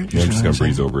breeze over it? Yeah, I'm just going to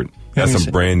breeze over it. That's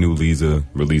some brand new Liza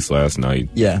released last night.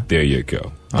 Yeah. There you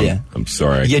go. Yeah. I'm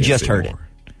sorry. You just heard it.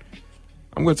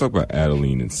 I'm going to talk about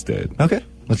Adeline instead. Okay,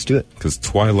 let's do it. Because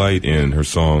Twilight and her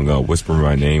song Whisper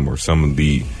My Name are some of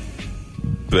the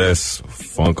best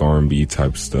funk R&B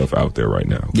type stuff out there right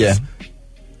now. Yeah.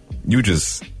 You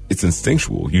just it's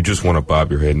instinctual. You just want to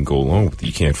bob your head and go along with it.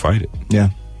 You can't fight it. Yeah.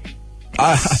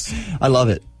 I love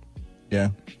it.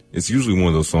 Yeah. It's usually one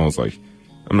of those songs, like,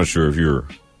 I'm not sure if your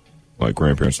like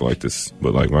grandparents are like this,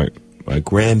 but like my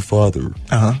grandfather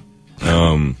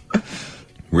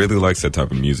really likes that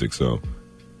type of music, so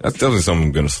that's definitely something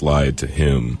I'm going to slide to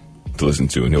him to listen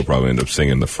to, and he'll probably end up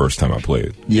singing the first time I play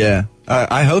it. Yeah,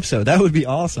 I hope so. That would be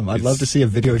awesome. I'd love to see a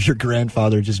video of your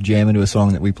grandfather just jamming to a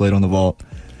song that we played on the vault.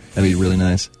 That'd be really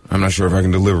nice. I'm not sure if I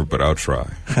can deliver, but I'll try.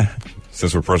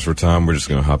 Since we're pressed for time, we're just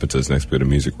going to hop into this next bit of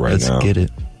music now. Let's get it.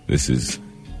 This is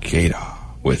Gaidaa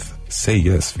with Say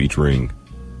Yes featuring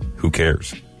Who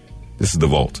Cares? This is The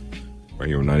Vault, right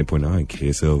here on 90.9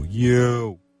 KSL.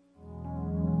 Yo!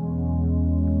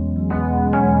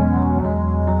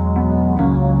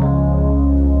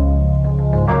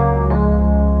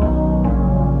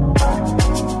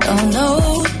 Don't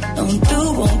know, don't do,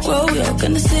 won't grow. You're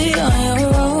gonna see on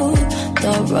your road.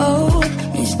 The road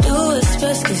means do it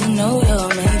best, cause you know you're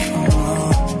made for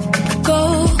more. Go,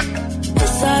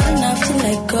 decide enough to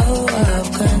let go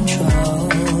of control.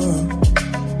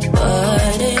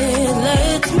 But it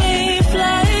lets me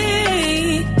fly.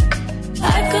 I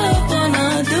could wanna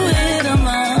do it on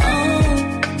my own.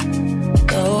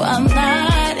 Though I'm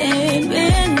not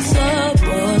invincible,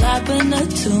 I've been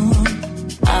attuned.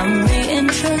 I'm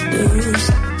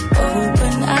reintroduced.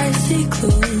 Open, I see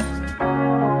clues.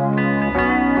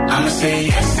 I'ma say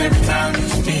yes every time you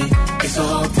speak. It's a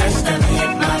whole test, never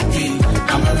hit my beat.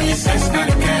 I'ma reassess, not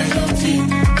a casualty.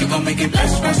 You gon' make it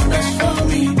blessed, what's best for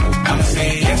me. I'ma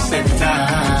say yes every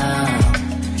time.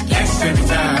 Yes every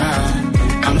time.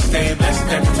 I'ma stay blessed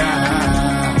every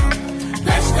time.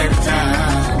 Blessed every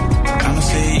time. I'ma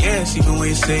say yes, even when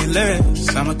you say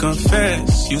less. I'ma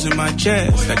confess, using my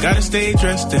chest. I gotta stay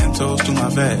dressed, 10 toes to my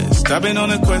vest. I've been on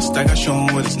a quest, I got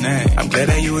shown what it's next. I'm glad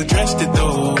that you addressed it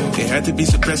though. It had to be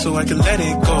suppressed so I could let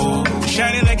it go.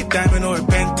 Shining like a diamond or a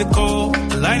pentacle.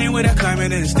 Aligning with that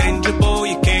climate and it's tangible.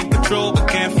 You can't control but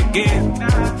can't forget.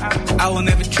 I will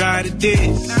never try to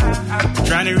diss.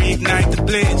 Trying to reignite the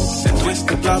bliss and twist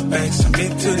the plot back.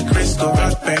 Submit to the crystal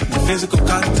rock back. The physical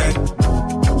contact.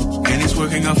 And it's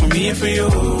working out for me and for you.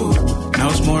 Now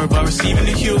it's more about receiving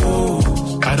the cues.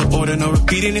 Out of order, no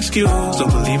repeating excuse. Don't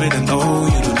believe it, I know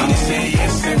you don't need it. Say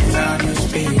yes every time you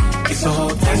speak. It's a whole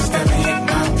test, never hit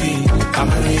my beat.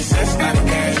 I'ma reassess, not a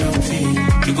casualty.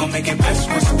 You gon' make it best,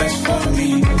 what's best for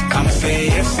me. I'ma say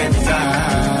yes every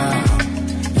time.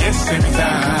 Yes every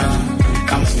time.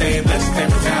 I'ma stay blessed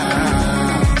every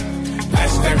time.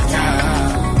 Blessed every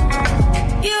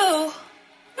time. You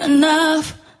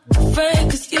enough. Afraid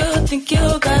cause you think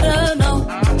you gotta know.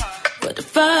 What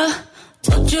if I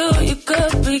told you you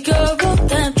could be your own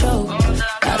control?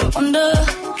 Gotta wonder,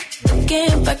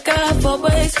 looking back, I've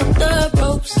always got the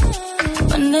ropes.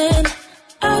 Running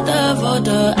out of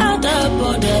order, out of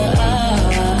order.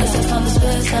 As I found the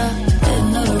space, I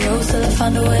didn't know the road, till I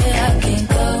found a way I can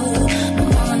go. No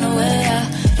more run away, I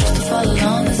just to follow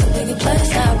along. There's a bigger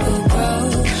place I will grow.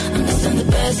 Understand the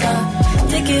best, I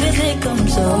take it as it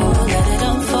comes, so let it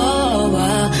unfold.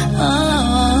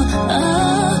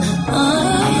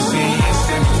 I'ma say yes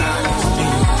every time you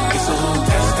speak. It's a whole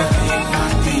test, never hit my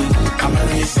beat. I'ma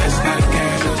reassess, not a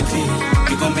casualty.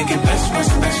 You gon' make it best,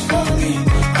 what's best for me.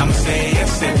 I'ma say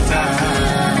yes every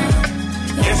time.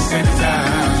 Yes every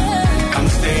time. I'ma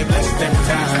stay blessed every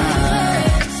time.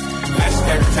 Blessed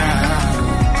every time.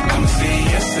 I'ma say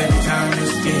yes every time you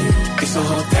speak. It's a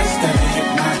whole test, never hit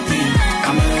my beat.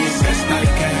 I'ma reassess, not a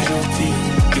casualty.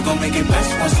 You gon' make it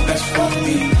best, what's best for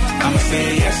me. I'ma say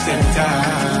yes every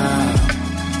time.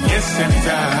 Yes every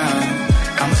time.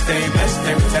 I'ma stay blessed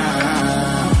every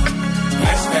time.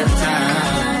 Blessed every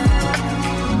time.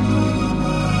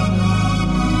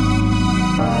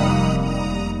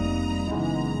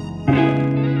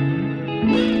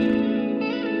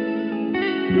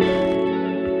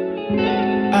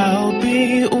 I'll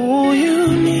be all you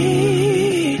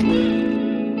need.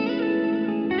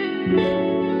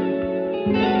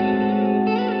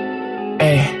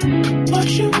 Hey. What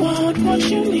you want, what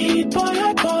you need, boy,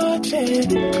 I got it.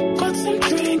 Got some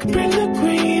drink, bring the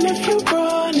green if you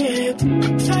want it.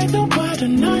 Side the water,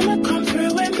 9 come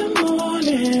through in the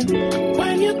morning.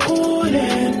 When you're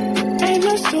calling, ain't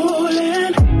no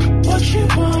stalling. What you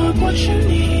want, what you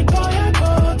need, boy, I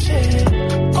got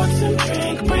it. Got some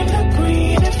drink, bring the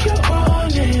green if you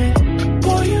want it.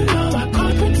 Boy, you know I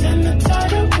can't pretend that I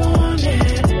don't want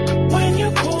it. When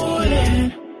you're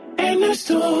calling, ain't no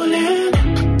stalling.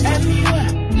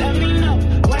 Anywhere, let me know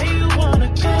where you wanna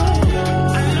go.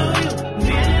 I know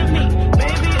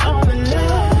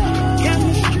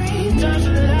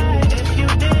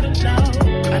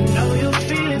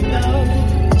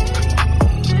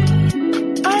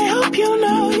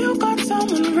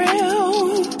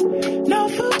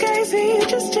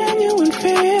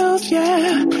feels,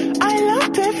 yeah. I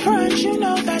love different, you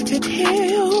know that it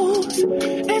heals.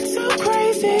 It's so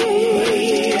crazy.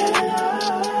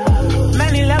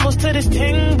 Many levels to this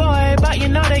thing, boy, but you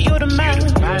know that you're the man.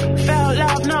 Felt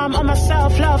love, now I'm on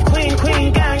myself, love, queen,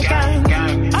 queen, gang,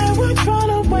 gang. I won't run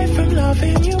away from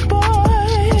loving you,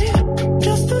 boy.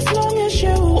 Just as long as you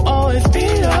will always be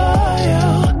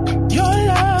loyal. Your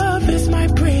love is my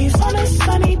breeze on a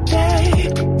sunny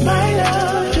day. My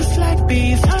love, just like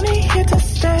bees, honey, here to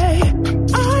stay.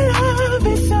 Our love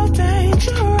is so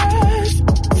dangerous,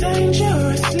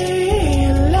 dangerously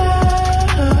in love.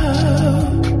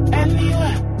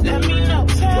 Anywhere, let me know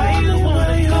where you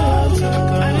wanna go.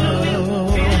 I know you're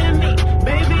feeling me,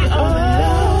 baby, all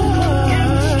alone.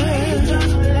 Chemistry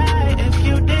just lie if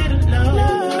you didn't know.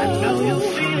 I know you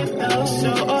feel it though, so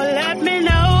let me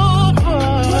know,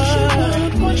 boy. What you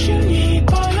want, what you need,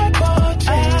 boy, I got you.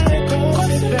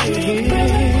 Concentrate, bring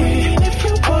the green if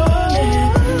you want it.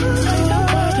 Say the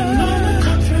word and I'ma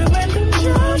come through when the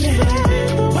morning.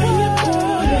 When you're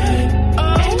calling,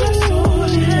 ain't no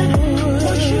stalling.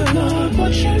 What you want,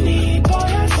 what you need, boy, I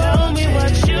tell me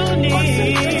what you need.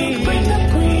 Concentrate, bring the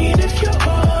green if you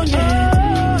want it.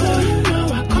 Girl, you know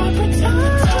I can't pretend I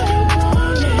don't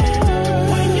want it.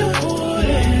 When you're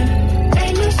calling,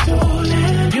 ain't no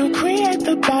stalling. You create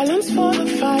the balance for the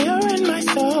fire in my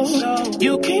soul.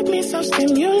 You keep me so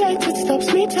stimulated,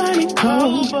 stops me turning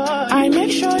cold. I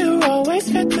make sure you're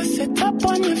always fit to sit up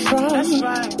on your throne.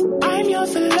 I'm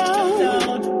yours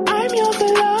alone. I'm yours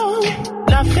alone.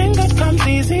 Nothing good comes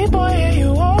easy, boy, yeah, you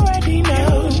already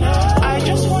know. I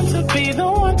just want to be the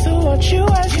one to watch you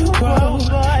as you grow.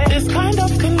 This kind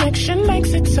of connection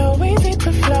makes it so easy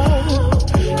to flow.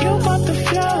 You got the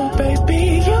flow,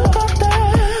 baby, you got the...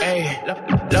 Hey,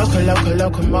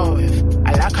 locomotive.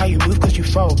 I like how you move cause you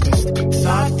focused.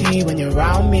 Softy when you're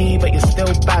around me, but you're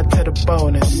still bad to the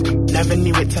bonus. Never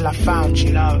knew it till I found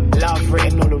you. Love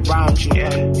written all around you.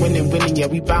 Winning, yeah,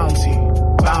 we bouncy.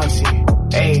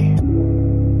 Hey.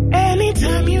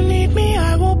 Anytime you need me,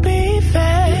 I will be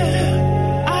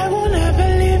there. I will never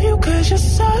leave you cause you're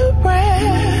so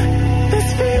rare.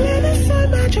 This feeling is so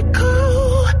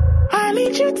magical. I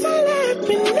need you to let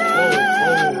me know.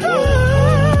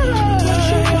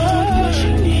 What you want, what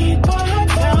you need, boy,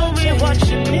 tell me what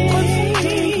you need.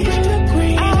 Concentrate, bring the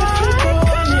green if you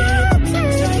want it.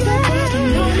 Say the word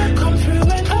and I'ma come through in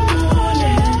the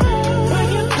morning. When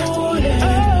you're calling,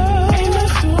 ain't no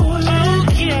stalling.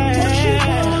 What you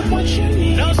want, what you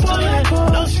need, no stalling,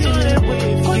 no stalling with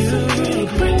you. Concentrate,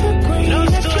 bring the green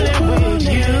if you want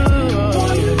it.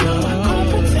 Boy, you know I can't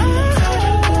pretend I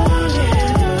don't want it.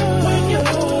 When you're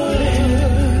calling,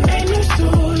 ain't no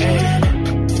stalling.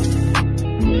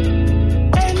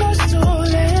 Ain't no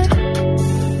stalling.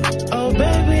 Oh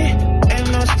baby, ain't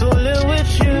no stalling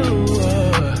with you.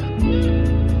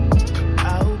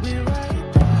 I'll be right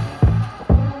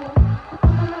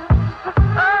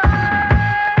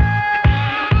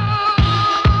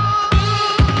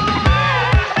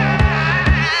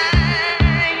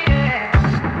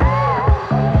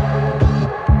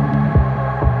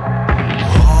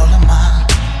All of my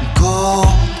gold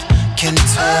can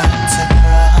turn to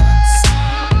brass,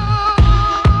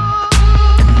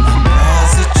 and my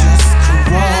brass it just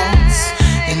corrodes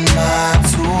in my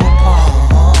two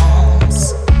palms.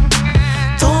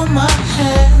 Though my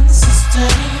hands are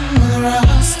stained with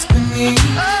rust beneath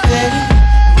they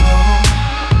blow,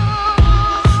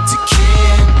 decay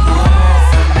and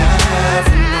growth I've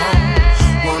never known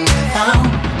one without.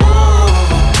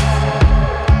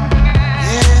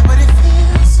 Yeah, but it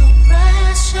feels so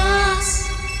precious.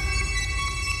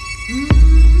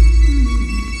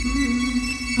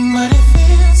 But it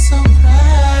feels so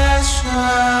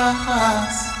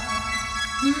precious.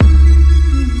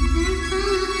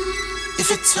 If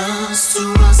it turns to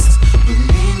rust,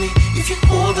 believe me, if you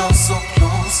hold on so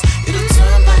close, it'll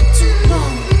turn back to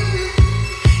gold.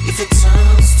 If it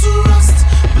turns to rust,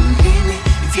 believe me,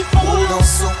 if you hold on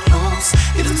so close,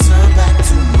 it'll turn back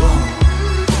to gold.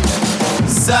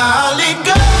 Solid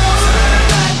gold, turn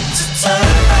back to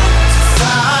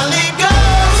solid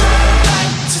gold, turn back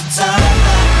to solid gold,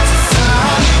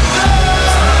 solid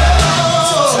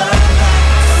gold, turn back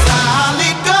to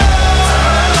solid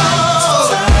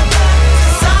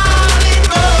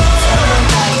gold, turn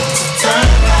back to solid gold,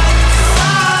 turn back to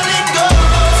solid gold,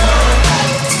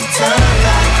 turn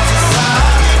back to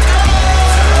solid gold.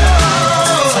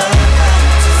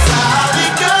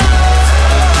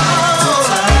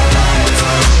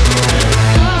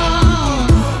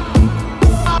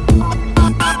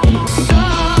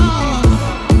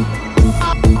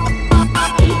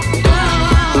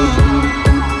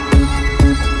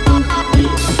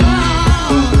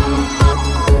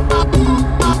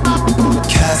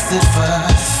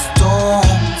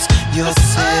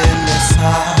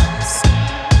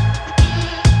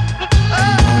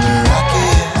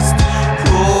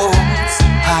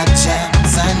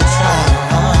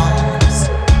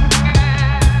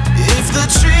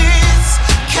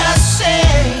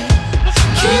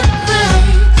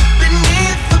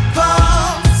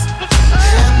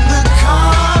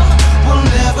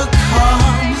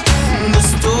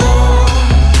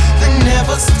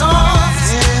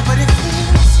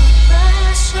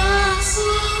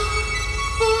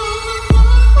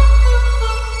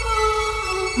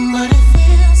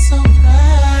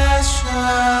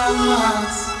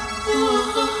 house.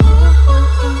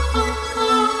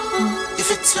 If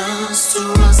it turns to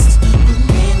rust,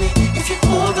 believe me, if you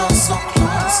hold on so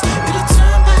close, it'll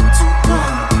turn back to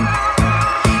gold.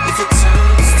 If it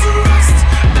turns to rust,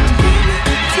 believe me,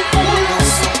 if you hold on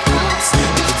so close,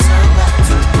 it'll turn back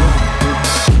to gold.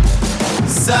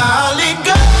 Solid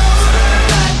gold, turn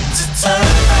back to turn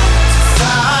back to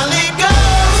solid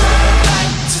gold, turn back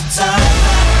to turn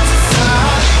back to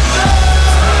solid gold,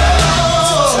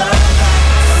 turn back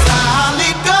to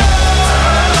solid gold,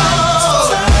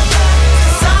 turn back to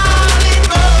solid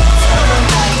gold, turn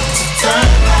back to turn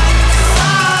back to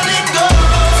solid gold,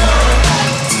 turn back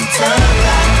to turn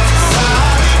back to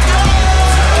solid gold,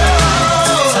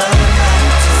 turn back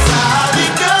to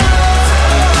solid gold,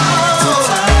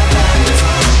 turn back.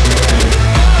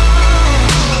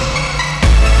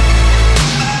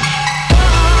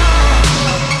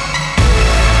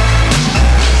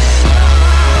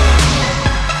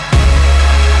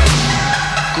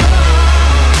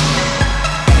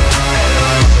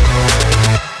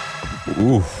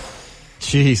 Oof.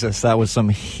 Jesus, that was some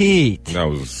heat. That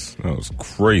was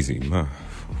crazy.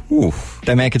 Oof.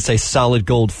 That man could say solid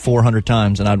gold 400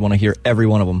 times, and I'd want to hear every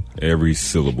one of them. Every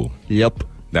syllable. Yep.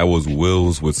 That was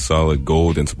Wills with Solid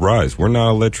Gold. And surprise, we're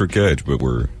not Electric Edge, but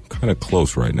we're kind of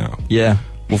close right now. Yeah.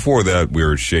 Before that, we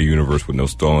were Shae Universe with No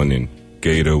Stallin and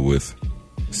Gaidaa with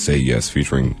Say Yes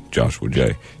featuring Joshua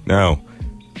J. Now,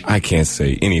 I can't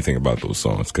say anything about those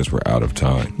songs because we're out of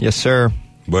time. Yes, sir.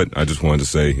 But I just wanted to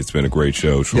say it's been a great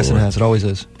show, Troy. Yes, it has. It always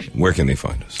is. Where can they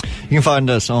find us? You can find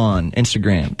us on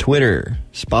Instagram, Twitter,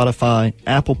 Spotify,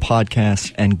 Apple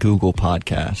Podcasts, and Google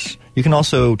Podcasts. You can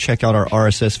also check out our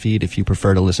RSS feed if you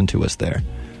prefer to listen to us there.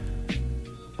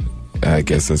 I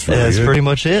guess that's really That's it. pretty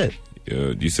much it.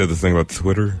 You said the thing about the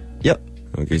Twitter? Yep.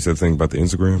 Okay, you said the thing about the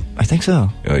Instagram? I think so.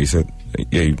 You said,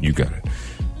 yeah, you got it.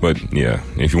 But yeah,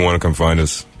 if you want to come find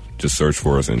us, just search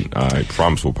for us, and I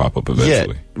promise we'll pop up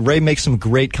eventually. Yeah, Ray makes some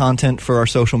great content for our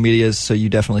social medias, so you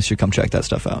definitely should come check that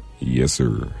stuff out. Yes,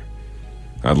 sir.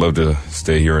 I'd love to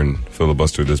stay here and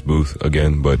filibuster this booth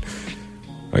again, but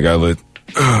I gotta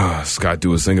let Scott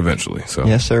do his thing eventually. So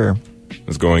Yes, sir.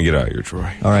 let's go and get out of here,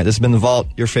 Troy. All right, this has been The Vault,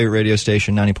 your favorite radio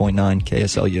station, 90.9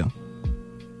 KSLU.